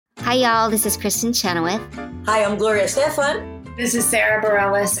Hi, y'all. This is Kristen Chenoweth. Hi, I'm Gloria Stefan. This is Sarah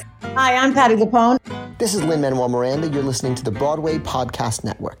Bareilles. Hi, I'm Patty Lapone. This is Lin-Manuel Miranda. You're listening to the Broadway Podcast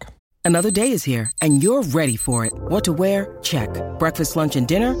Network. Another day is here, and you're ready for it. What to wear? Check. Breakfast, lunch, and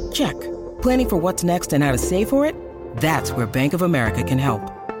dinner? Check. Planning for what's next and how to save for it? That's where Bank of America can help.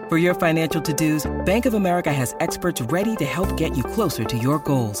 For your financial to-dos, Bank of America has experts ready to help get you closer to your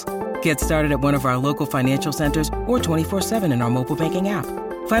goals. Get started at one of our local financial centers or 24/7 in our mobile banking app.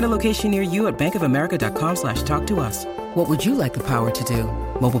 Find a location near you at bankofamerica.com/talktous. What would you like the power to do?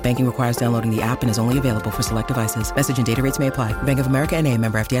 Mobile banking requires downloading the app and is only available for select devices. Message and data rates may apply. Bank of America N.A.,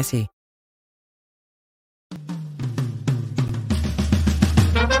 member FDIC.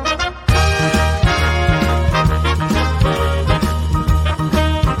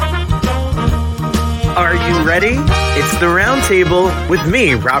 Are you ready? It's the Roundtable with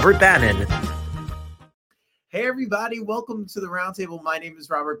me, Robert Bannon. Hey, everybody. Welcome to the Roundtable. My name is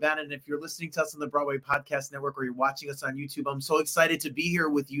Robert Bannon. If you're listening to us on the Broadway Podcast Network or you're watching us on YouTube, I'm so excited to be here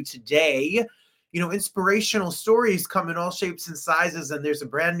with you today. You know, inspirational stories come in all shapes and sizes, and there's a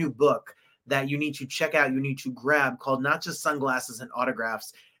brand new book that you need to check out, you need to grab, called Not Just Sunglasses and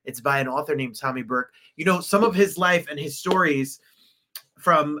Autographs. It's by an author named Tommy Burke. You know, some of his life and his stories,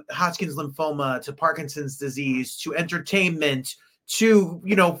 from Hodgkin's lymphoma to Parkinson's disease to entertainment to,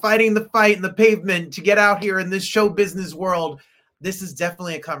 you know, fighting the fight in the pavement to get out here in this show business world. This is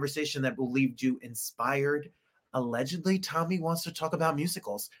definitely a conversation that will leave you inspired. Allegedly, Tommy wants to talk about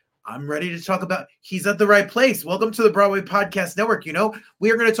musicals. I'm ready to talk about, he's at the right place. Welcome to the Broadway Podcast Network. You know, we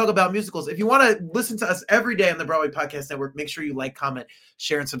are going to talk about musicals. If you want to listen to us every day on the Broadway Podcast Network, make sure you like, comment,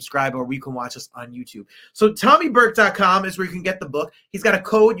 share, and subscribe, or you can watch us on YouTube. So TommyBurke.com is where you can get the book. He's got a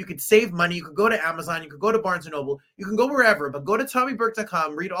code. You can save money. You can go to Amazon. You can go to Barnes & Noble. You can go wherever, but go to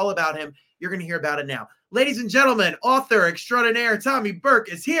TommyBurke.com, read all about him. You're going to hear about it now. Ladies and gentlemen, author extraordinaire Tommy Burke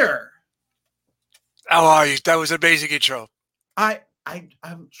is here. How are you? That was an amazing intro.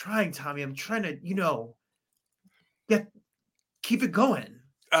 I'm trying, Tommy. I'm trying to, you know, keep it going.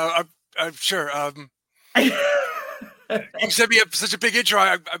 I'm sure. You sent me such a big intro.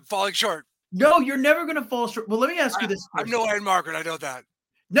 I'm falling short. No, you're never going to fall short. Well, let me ask you this. I'm no Ian Margaret. I know that.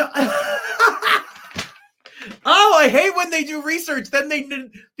 No. Oh, I hate when they do research. Then they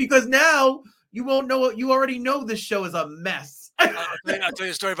did, because now you won't know what you already know. This show is a mess. I'll tell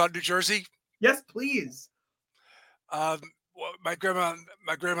you a story about New Jersey. Yes, please. My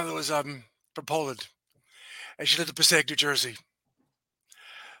grandmother was from Poland, and she lived in Passaic, New Jersey.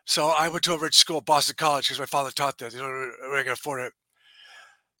 So I went to a rich school, Boston College, because my father taught there. You know, I could afford it.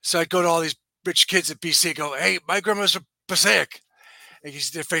 So I go to all these rich kids at BC and go, "Hey, my grandma's from Passaic," and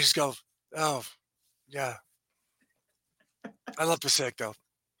their faces go, "Oh, yeah." I love Passaic, though.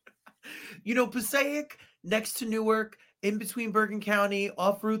 You know, Passaic, next to Newark, in between Bergen County,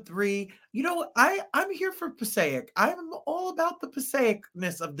 off Route 3. You know, I'm here for Passaic. I'm all about the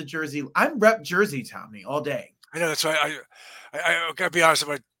Passaicness of the Jersey. I'm rep Jersey, Tommy, all day. I know, that's why I gotta be honest.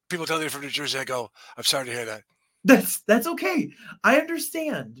 When people tell me they're from New Jersey, I go, "I'm sorry to hear that." That's okay. I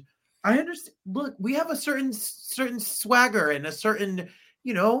understand. Look, we have a certain swagger and a certain,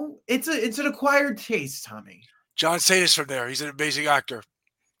 you know, it's an acquired taste, Tommy. John Sadis from there. He's an amazing actor.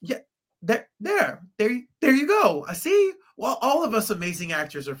 Yeah. There you go. I see. Well, all of us amazing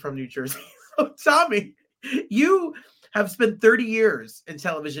actors are from New Jersey. So, Tommy, you have spent 30 years in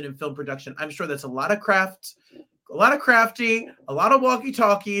television and film production. I'm sure that's a lot of craft, a lot of crafty, a lot of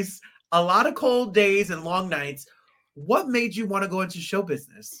walkie-talkies, a lot of cold days and long nights. What made you want to go into show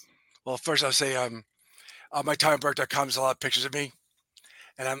business? Well, first I'll say on my TommyBurke.com there's a lot of pictures of me,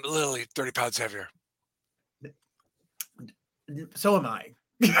 and I'm literally 30 pounds heavier. So am I.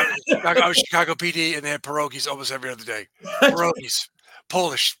 I was Chicago PD, and they had pierogies almost every other day. Pierogies,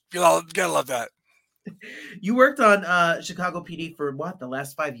 Polish. You gotta love that. You worked on Chicago PD for what, the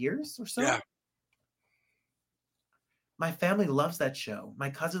last 5 years or so? Yeah. My family loves that show. My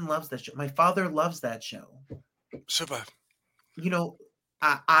cousin loves that show. My father loves that show. Super. You know,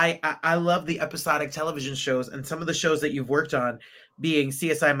 I love the episodic television shows, and some of the shows that you've worked on being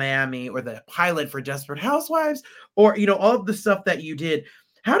CSI Miami or the pilot for Desperate Housewives, or, you know, all of the stuff that you did.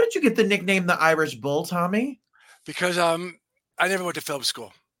 How did you get the nickname the Irish Bull, Tommy? Because I never went to film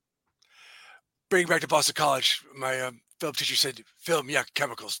school. Bringing back to Boston College, my film teacher said, "Film, yeah,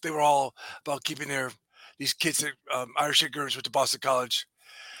 chemicals." They were all about keeping these kids that Irish immigrants went to Boston College.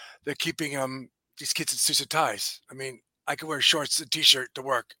 They're keeping these kids in suits and ties. I mean, I could wear shorts and t-shirt to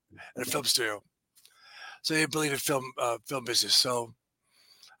work at a film studio. So they didn't believe in film business. So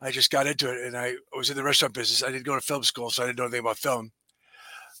I just got into it, and I was in the restaurant business. I didn't go to film school, so I didn't know anything about film.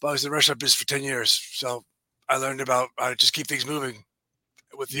 But I was in the restaurant business for 10 years. So I learned about how to just keep things moving.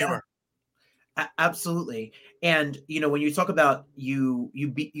 with Yeah, humor. absolutely. And when you talk about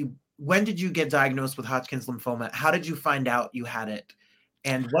when did you get diagnosed with Hodgkin's lymphoma? How did you find out you had it?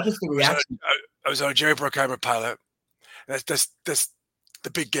 And what is the I was on a, reaction? I was on a Jerry Bruckheimer pilot. That's the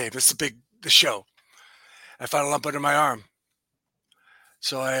big game. That's the show. I found a lump under my arm,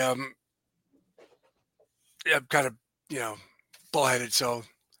 so I'm kind of bullheaded. So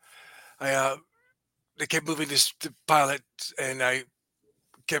I they kept moving this to pilot, and I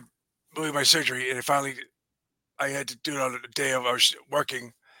kept moving my surgery, and finally I had to do it on the day of I was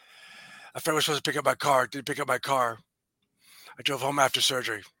working. A friend was supposed to pick up my car. Didn't pick up my car. I drove home after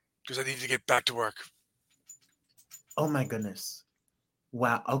surgery because I needed to get back to work. Oh my goodness.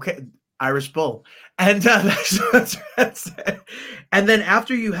 Wow. Okay. Irish Bull. And and then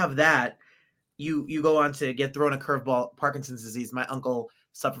after you have that, you go on to get thrown a curveball, Parkinson's disease. My uncle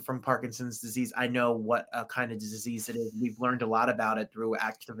suffered from Parkinson's disease. I know what kind of disease it is. We've learned a lot about it through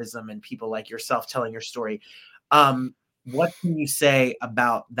activism and people like yourself telling your story. What can you say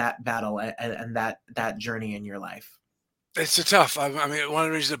about that battle and that journey in your life? It's tough. I mean, one of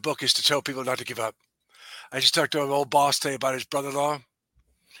the reasons the book is to tell people not to give up. I just talked to an old boss today about his brother-in-law.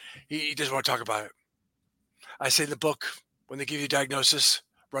 He doesn't want to talk about it. I say in the book, when they give you a diagnosis,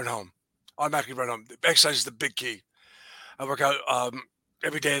 run home. Automatically run home. Exercise is the big key. I work out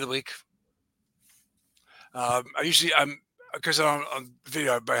every day of the week. Because I'm on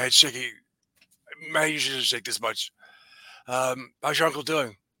video, my head's shaky. My head usually doesn't shake this much. How's your uncle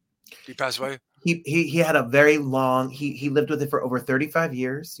doing? Did he pass away? He had a very long, he lived with it for over 35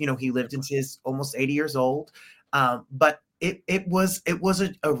 years. He lived into his almost 80 years old. But it was a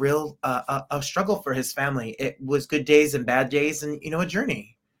real a struggle for his family. It was good days and bad days, and a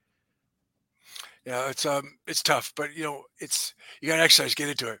journey. Yeah, it's tough, but you got to exercise, get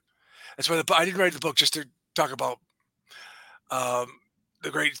into it. That's why I didn't write the book just to talk about the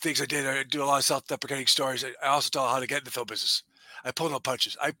great things I did. I do a lot of self-deprecating stories. I also tell how to get in the film business. I pull no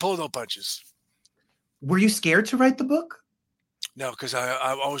punches. Were you scared to write the book? No, because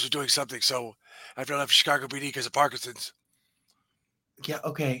I always was doing something. So after I left Chicago PD because of Parkinson's, Yeah.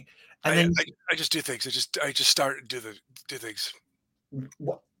 Okay. And then I just do things. I just start and do things.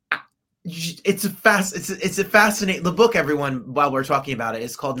 it's a fascinating the book, everyone. While we're talking about it,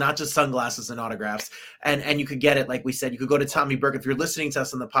 is called Not Just Sunglasses and Autographs, and you could get it, like we said, you could go to Tommy Burke. If you're listening to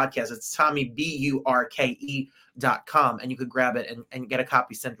us on the podcast, it's TommyBurke.com, and you could grab it and get a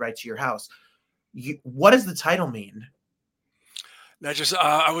copy sent right to your house. What does the title mean? Now, just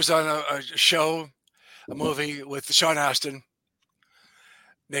I was on a show, a movie with Sean Astin,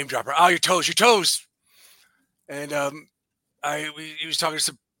 name dropper. Oh, your toes, and he was talking to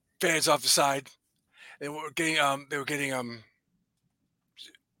some fans off the side. They were getting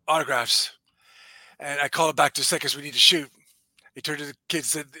autographs, and I called him back to seconds. We need to shoot. He turned to the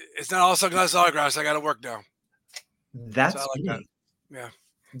kids and said, "It's not all sunglasses autographs. I got to work now." That's so I like that. Yeah.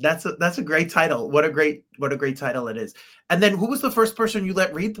 That's a great title. What a great title it is. And then who was the first person you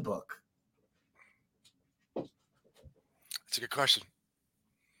let read the book? That's a good question.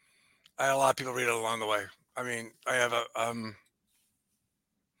 I had a lot of people read it along the way. I mean, I have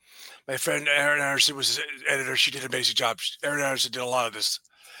my friend Erin Anderson was his editor. She did an amazing job. Erin Anderson did a lot of this.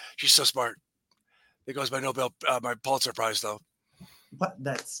 She's so smart. It goes by my Pulitzer Prize though. What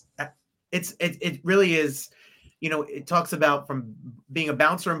it really is. It talks about from being a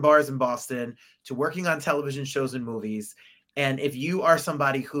bouncer in bars in Boston to working on television shows and movies. And if you are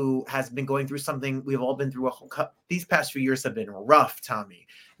somebody who has been going through something, we've all been through these past few years have been rough, Tommy,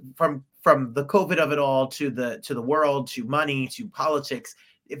 from the COVID of it all to the world, to money, to politics.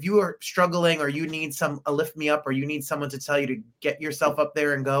 If you are struggling or you need a lift me up, or you need someone to tell you to get yourself up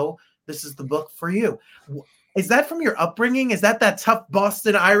there and go, this is the book for you. Is that from your upbringing? Is that tough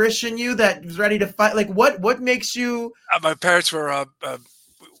Boston Irish in you that was ready to fight? Like what makes you? My parents were,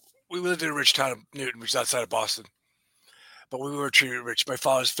 we lived in a rich town of Newton, which is outside of Boston, but we were treated rich. My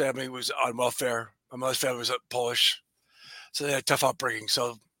father's family was on welfare. My mother's family was Polish, so they had a tough upbringing.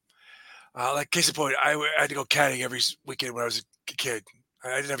 So, like case in point, I had to go caddying every weekend when I was a kid.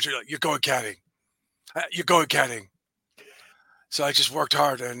 I didn't have to. You're going caddying. You're going caddying. So I just worked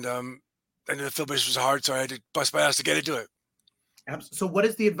hard, and the film business was hard, so I had to bust my ass to get into it. So what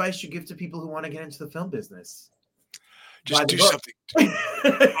is the advice you give to people who want to get into the film business? Just do something.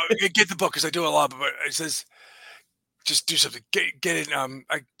 Get the book, because I do a lot, but it says just do something. Get in.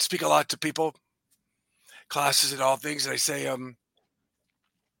 I speak a lot to people, classes and all things, and I say,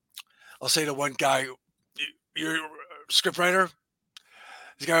 I'll say to one guy, "You're a scriptwriter.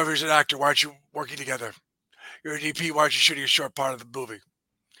 This guy over here is an actor. Why aren't you working together? You're a DP. Why aren't you shooting a short part of the movie?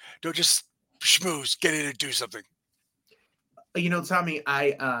 Don't just schmooze. Get in and do something." Tommy,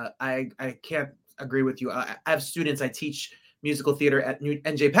 I can't agree with you. I have students. I teach musical theater at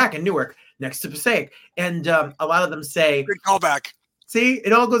NJ in Newark, next to Passaic, and a lot of them say, Good callback. "See,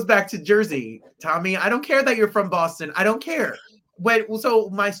 it all goes back to Jersey, Tommy. I don't care that you're from Boston. I don't care." So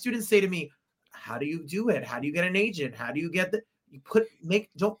my students say to me, "How do you do it? How do you get an agent? How do you get the?"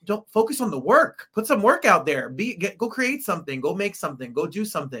 Don't focus on the work. Put some work out there. Go create something. Go make something. Go do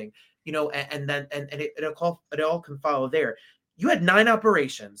something. And then it all can follow there. You had 9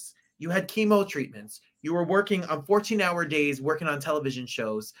 operations. You had chemo treatments. You were working on 14-hour days, working on television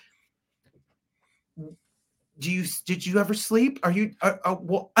shows. Did you ever sleep? Are you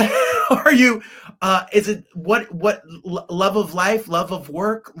are you is it what love of life, love of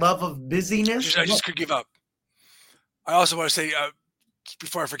work, love of busyness? I just could give up. I also want to say,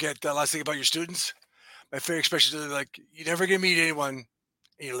 before I forget, the last thing about your students, my favorite expression is like, you're never going to meet anyone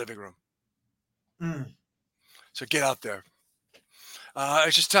in your living room. So get out there.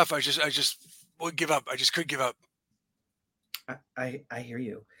 It's just tough. I just wouldn't give up. I just couldn't give up. I hear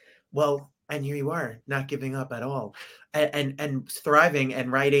you. Well, and here you are, not giving up at all, and thriving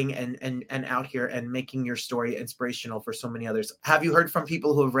and writing and out here and making your story inspirational for so many others. Have you heard from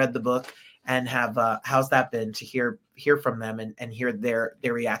people who have read the book and have how's that been to hear from them and hear their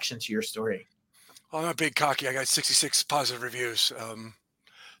reaction to your story? Well, I'm not big cocky. I got 66 positive reviews.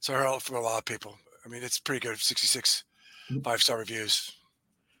 So I heard from a lot of people. I mean, it's pretty good. 66 5-star reviews.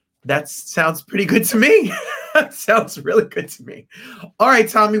 That sounds pretty good to me. That sounds really good to me. All right,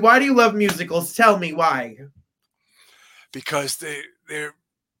 Tommy, why do you love musicals? Tell me why. Because they're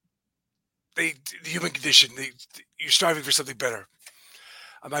the human condition. You're striving for something better.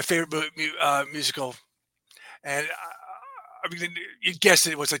 My favorite musical, and I mean, you guessed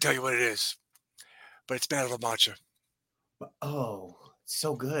it once I tell you what it is, but it's Man of La Mancha. Oh,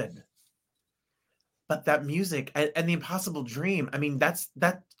 so good. But that music and the impossible dream, I mean, that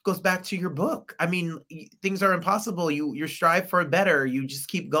goes back to your book. I mean, things are impossible. You strive for better. You just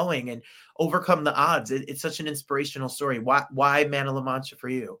keep going and overcome the odds. It's such an inspirational story. Why Man of La Mancha for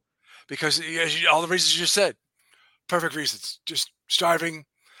you? Because all the reasons you just said, perfect reasons. Just striving.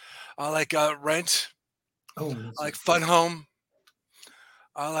 I like Rent. Oh, I like Fun Home.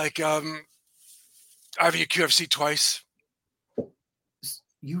 I like having a QFC twice.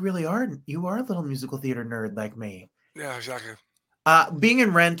 You really are. You are a little musical theater nerd like me. Yeah, exactly. Being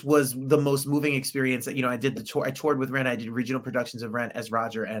in Rent was the most moving experience. I did the tour. I toured with Rent. I did regional productions of Rent as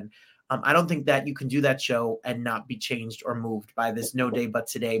Roger, and I don't think that you can do that show and not be changed or moved by this "no day but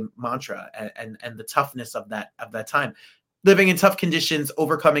today" mantra and the toughness of that time. Living in tough conditions,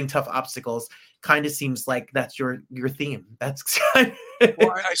 overcoming tough obstacles, kind of seems like that's your theme. That's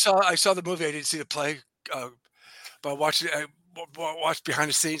Well, I saw the movie. I didn't see the play, but watched behind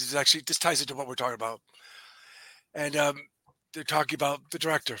the scenes. Is actually this ties into what we're talking about, and they're talking about the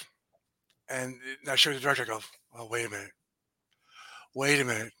director, and I show the director. I go, oh, wait a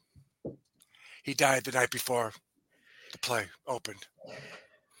minute. He died the night before the play opened.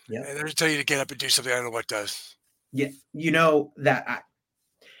 Yeah, and they're tell you to get up and do something. I don't know what does. Yeah, that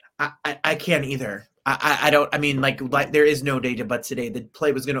I can't either. I don't. I mean, like there is no day but today. The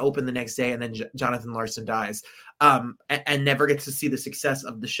play was going to open the next day, and then Jonathan Larson dies, and never gets to see the success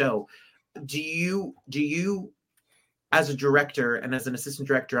of the show. Do you, as a director and as an assistant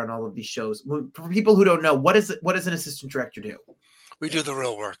director on all of these shows, for people who don't know, what does an assistant director do? We do the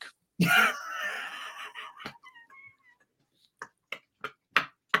real work.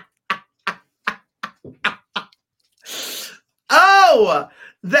 Oh,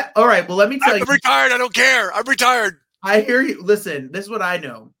 all right. Well, let me tell you. I'm retired. I don't care. I'm retired. I hear you. Listen, this is what I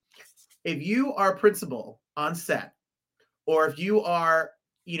know. If you are a principal on set, or if you are,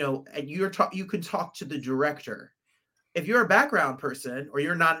 and you can talk to the director. If you're a background person or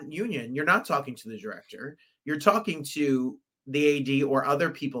you're not union, you're not talking to the director. You're talking to the AD or other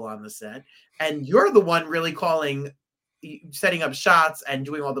people on the set, and you're the one really setting up shots and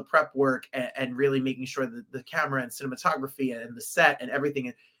doing all the prep work and really making sure that the camera and cinematography and the set and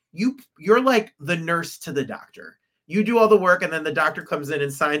everything. You're like the nurse to the doctor. You do all the work, and then the doctor comes in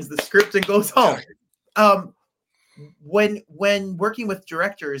and signs the script and goes home. When working with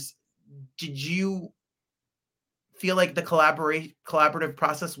directors, did you feel like the collaborative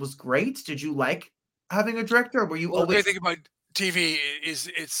process was great? Did you like having a director, or were you always? The always... thing about TV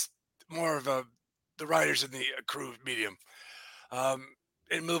is it's more of the writers and the crew medium.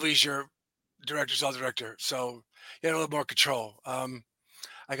 In movies, your director's all director, so you have a little more control.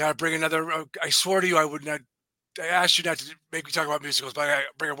 I got to bring another. I swore to you I would not. I asked you not to make me talk about musicals, but I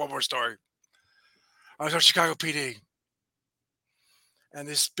bring up one more story. I was on Chicago PD, and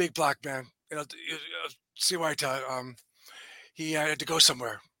this big black man, see why I tell you, he had to go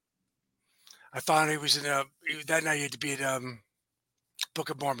somewhere. I found he was that night he had to be in Book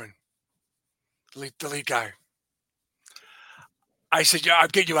of Mormon, the lead guy. I said, "Yeah, I'm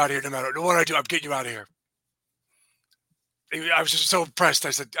getting you out of here no matter what I do. I'm getting you out of here." I was just so impressed. I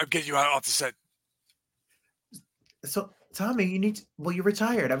said, "I'm getting you out off the set." So, Tommy, you're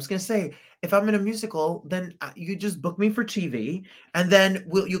retired. I was going to say, if I'm in a musical, then you just book me for TV, and then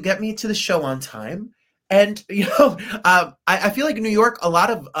you'll get me to the show on time. And, I feel like in New York, a lot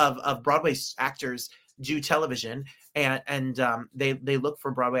of Broadway actors do television, and they look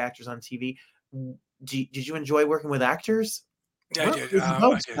for Broadway actors on TV. Did you enjoy working with actors? Yeah, I did. I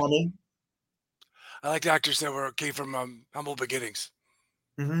did. Funny. I liked actors that came from humble beginnings.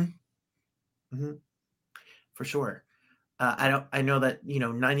 Mm-hmm. Mm-hmm. For sure. I know that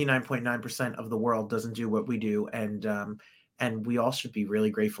 99.9% of the world doesn't do what we do, and we all should be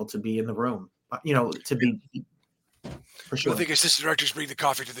really grateful to be in the room. To be for sure. I think assistant directors bring the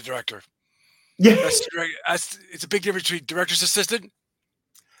coffee to the director. Yeah, It's a big difference between director's assistant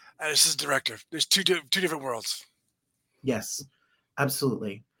and assistant director. There's two different worlds. Yes,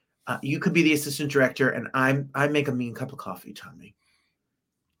 absolutely. You could be the assistant director, and I make a mean cup of coffee, Tommy.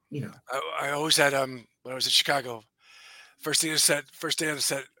 I always had when I was in Chicago, first day on the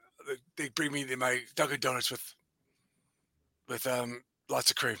set, they bring me my Dunkin' Donuts with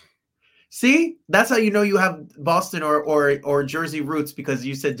lots of cream. See, that's how you know you have Boston or Jersey roots, because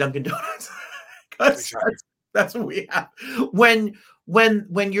you said Dunkin' Donuts. Exactly. That's what we have. When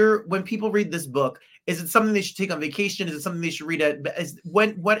people read this book, is it something they should take on vacation? Is it something they should read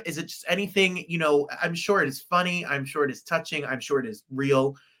what is it, just anything? I'm sure it is funny. I'm sure it is touching. I'm sure it is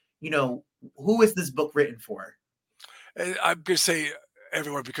real. Who is this book written for? I'm going to say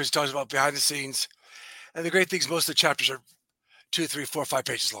everyone, because it talks about behind the scenes. And the great thing is most of the chapters are 2, 3, 4, 5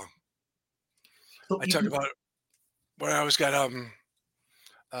 pages long. So I talk about when I was got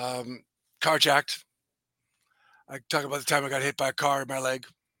carjacked. I talk about the time I got hit by a car in my leg.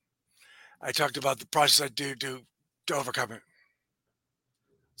 I talked about the process I do to overcome it.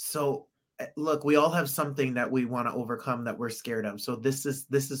 So look, we all have something that we want to overcome that we're scared of. So this is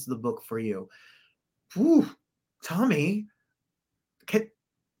the book for you. Whew, Tommy,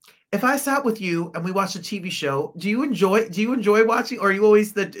 if I sat with you and we watched a TV show, do you enjoy watching, or are you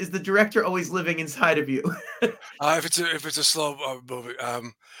always is the director always living inside of you? If it's a slow movie,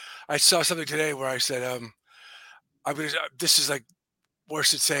 I saw something today where I said, this is like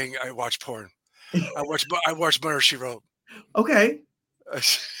worse than saying I watch porn. I watch Murder, She Wrote. Okay.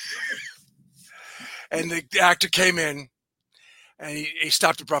 And the actor came in, and he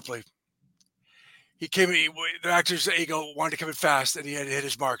stopped abruptly. He came in, the actor's ego wanted to come in fast, and he had to hit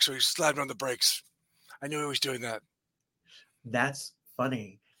his mark, so he slammed on the brakes. I knew he was doing that. That's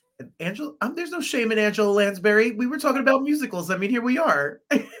funny. Angela, there's no shame in Angela Lansbury. We were talking about musicals. I mean, here we are.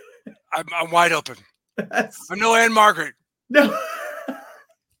 I'm wide open. I'm no Anne Margaret. No.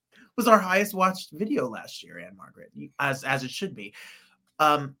 Was our highest watched video last year, Anne Margaret, as it should be.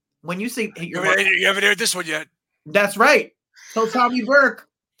 When you say you haven't aired this one yet. That's right. So Tommy Burke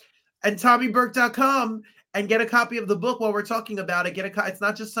and TommyBurke.com, and get a copy of the book while we're talking about it. It's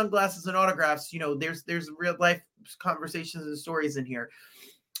not just sunglasses and autographs. There's real life conversations and stories in here.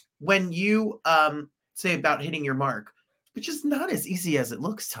 When you say about hitting your mark, which is not as easy as it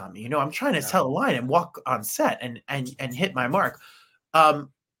looks, Tommy. I'm trying to tell a line and walk on set and hit my mark.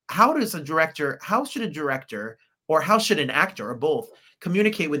 How should a director, or how should an actor, or both,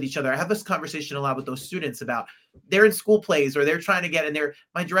 communicate with each other? I have this conversation a lot with those students about they're in school plays, or they're trying to get in there.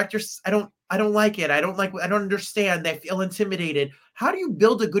 My director, I don't like it. I don't understand. They feel intimidated. How do you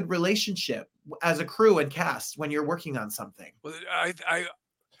build a good relationship as a crew and cast when you're working on something? Well,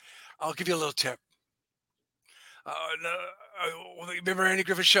 I'll give you a little tip. Remember Andy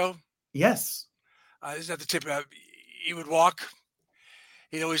Griffith's show? Yes. This is not the tip. He would walk.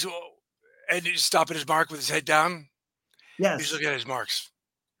 He'd always stop at his mark with his head down. Yes. He's looking at his marks.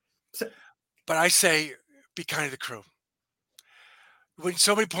 But I say, be kind to the crew. When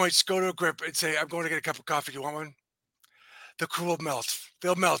so many points, go to a grip and say, I'm going to get a cup of coffee. Do you want one? The crew will melt.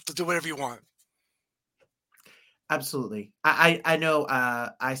 They'll melt. They'll do whatever you want. Absolutely. I know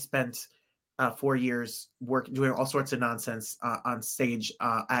I spent 4 years doing all sorts of nonsense on stage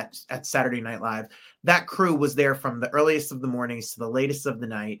at Saturday Night Live. That crew was there from the earliest of the mornings to the latest of the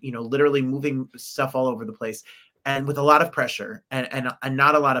night, literally moving stuff all over the place, and with a lot of pressure and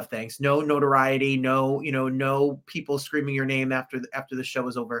not a lot of thanks. No notoriety, no people screaming your name after the show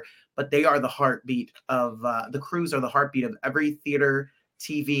is over. But they are the heartbeat of the crews are the heartbeat of every theater,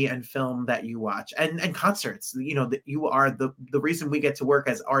 TV, and film that you watch, and concerts. That you are the reason we get to work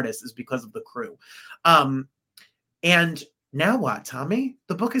as artists is because of the crew. And Now what, Tommy?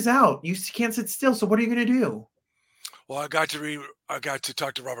 The book is out. You can't sit still. So what are you going to do? Well, I got to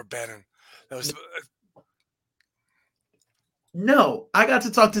talk to Robert Bannon. That was No, I got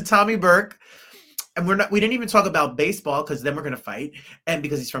to talk to Tommy Burke. And we didn't even talk about baseball because then we're going to fight. And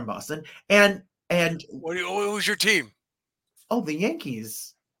because he's from Boston. And what was your team? oh, the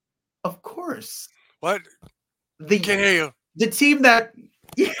Yankees. Of course. What? The Can't hear you. The team that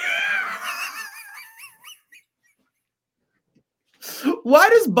Why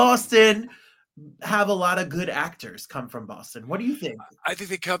does Boston have a lot of good actors come from Boston? What do you think? I think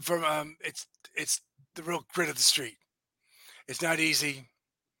they come from it's the real grit of the street. It's not easy.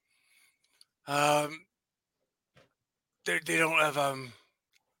 They don't have I'm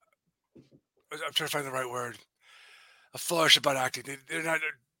trying to find the right word. A flourish about acting. They're not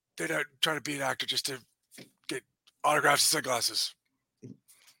trying to be an actor just to get autographs and sunglasses.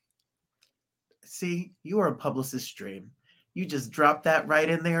 See, you are a publicist's dream. You just dropped that right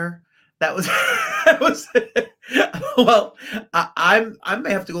in there. That was that was well. I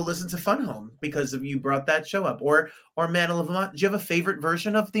may have to go listen to Fun Home because of you brought that show up, or Man of Vermont. Do you have a favorite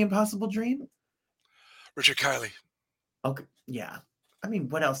version of The Impossible Dream? Richard Kiley. Okay, yeah. I mean,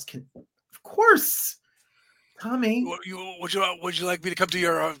 what else can? Of course, Tommy. Would you like me to come to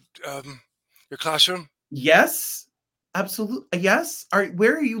your classroom? Yes, absolutely. Yes.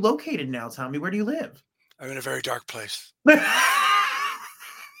 Where are you located now, Tommy? Where do you live? I'm in a very dark place.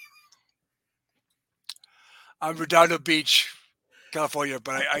 I'm Redondo Beach, California,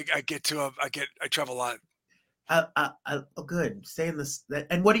 but I travel a lot. Oh, good. Stay in this.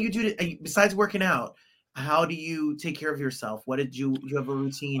 And what do you do besides working out? How do you take care of yourself? What did you have a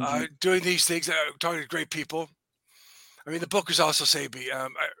routine? Doing these things, talking to great people. I mean, the book has also saved me.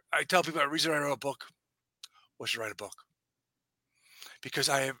 I tell people the reason I wrote a book was to write a book because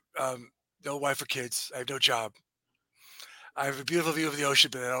I have no wife or kids. I have no job. I have a beautiful view of the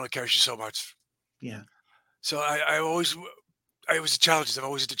ocean, but I don't care so much. Yeah. So I was the challenges. I've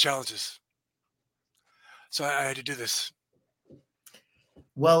always had the challenges. So I had to do this.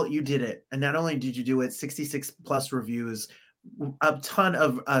 Well, you did it. And not only did you do it, 66 plus reviews, a ton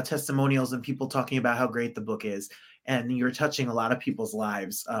of testimonials and people talking about how great the book is. And you're touching a lot of people's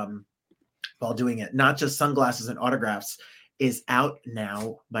lives while doing it. Not just Sunglasses and Autographs is out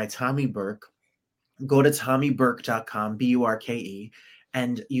now by Tommy Burke. Go to TommyBurke.com, Burke,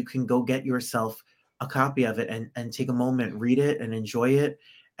 and you can go get yourself a copy of it and take a moment, read it and enjoy it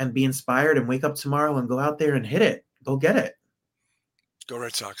and be inspired and wake up tomorrow and go out there and hit it. Go get it. Go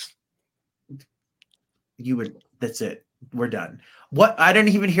Red Sox. That's it. We're done. What? I didn't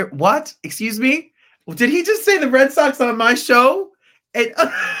even hear. What? Excuse me? Did he just say the Red Sox on my show? And,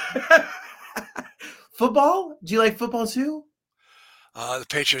 football? Do you like football too? The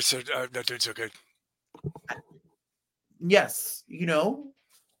Patriots are not doing so good. Yes,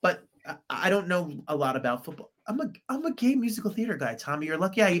 but I don't know a lot about football. I'm a gay musical theater guy, Tommy. You're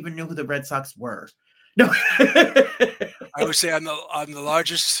lucky I even knew who the Red Sox were. No, I would say I'm the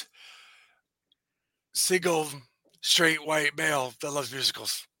largest single straight white male that loves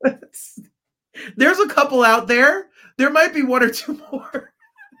musicals. There's a couple out there. There might be one or two more.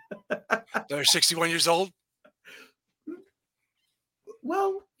 They're 61 years old.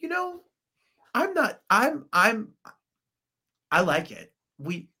 Well, I like it.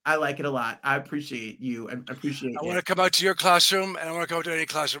 I like it a lot. I appreciate you and appreciate I want to come out to your classroom and I want to come to any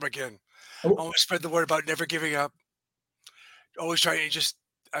classroom again. I want to spread the word about never giving up. Always trying to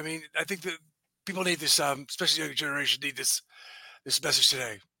I think that people need this, especially the younger generation need this message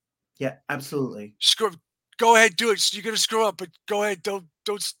today. Yeah, absolutely. Go ahead, do it. You're going to screw up, but go ahead. Don't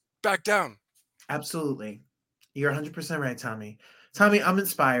back down. Absolutely. You're 100% right, Tommy. Tommy, I'm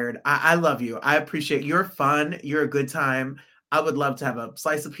inspired. I love you. I appreciate you're fun. You're a good time. I would love to have a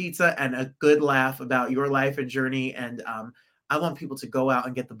slice of pizza and a good laugh about your life and journey. And I want people to go out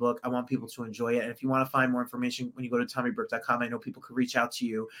and get the book. I want people to enjoy it. And if you want to find more information, when you go to TommyBurke.com, I know people could reach out to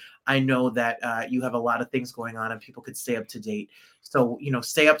you. I know that you have a lot of things going on and people could stay up to date. So,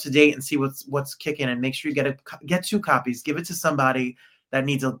 stay up to date and see what's kicking and make sure you get 2 copies. Give it to somebody that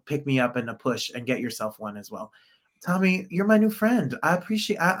needs a pick me up and a push and get yourself one as well. Tommy, you're my new friend.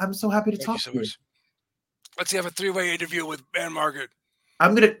 I'm so happy to talk to you. Let's have a 3-way interview with Ann Margaret.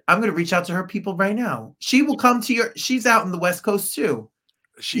 I'm gonna reach out to her people right now. She will come to she's out in the West Coast too.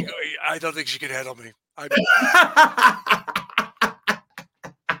 I don't think she can handle me.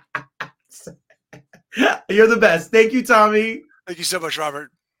 You're the best. Thank you, Tommy. Thank you so much,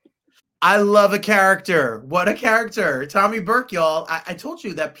 Robert. I love a character. What a character. Tommy Burke, y'all. I told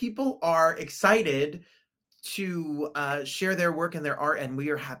you that people are excited to share their work and their art, and we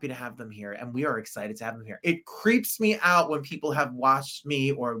are happy to have them here, and we are excited to have them here. It creeps me out when people have watched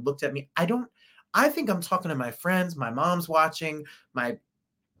me or looked at me. I think I'm talking to my friends. My mom's watching. My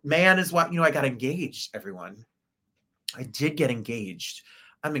man is watching. I got engaged, everyone. I did get engaged.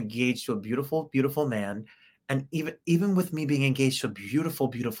 I'm engaged to a beautiful, beautiful man. And even with me being engaged to a beautiful,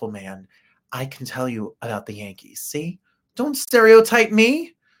 beautiful man, I can tell you about the Yankees. See? Don't stereotype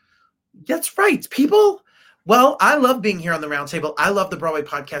me. That's right, people. Well, I love being here on the Roundtable. I love the Broadway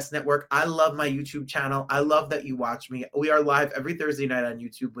Podcast Network. I love my YouTube channel. I love that you watch me. We are live every Thursday night on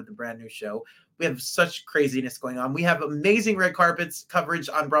YouTube with a brand new show. We have such craziness going on. We have amazing red carpets coverage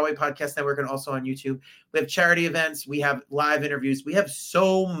on Broadway Podcast Network and also on YouTube. We have charity events. We have live interviews. We have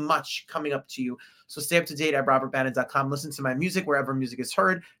so much coming up to you. So stay up to date at robertbannon.com. Listen to my music wherever music is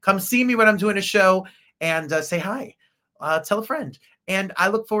heard. Come see me when I'm doing a show and say hi. Tell a friend. And I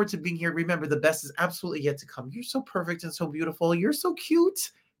look forward to being here. Remember, the best is absolutely yet to come. You're so perfect and so beautiful. You're so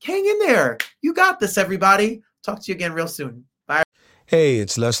cute. Hang in there. You got this, everybody. Talk to you again real soon. Bye. Hey,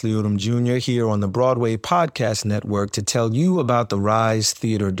 it's Leslie Odom Jr. here on the Broadway Podcast Network to tell you about the Rise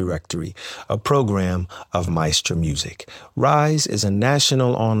Theater Directory, a program of Maestro Music. Rise is a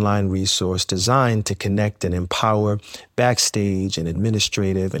national online resource designed to connect and empower backstage and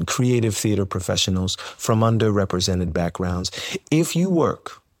administrative and creative theater professionals from underrepresented backgrounds. If you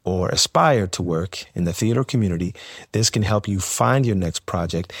work or aspire to work in the theater community, this can help you find your next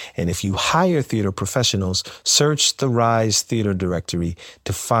project. And if you hire theater professionals, search the Rise Theater Directory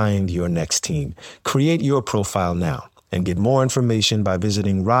to find your next team. Create your profile now and get more information by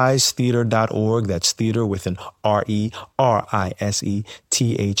visiting risetheater.org. That's theater with an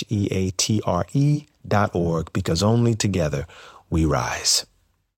RERISETHEATRE.org, because only together we rise.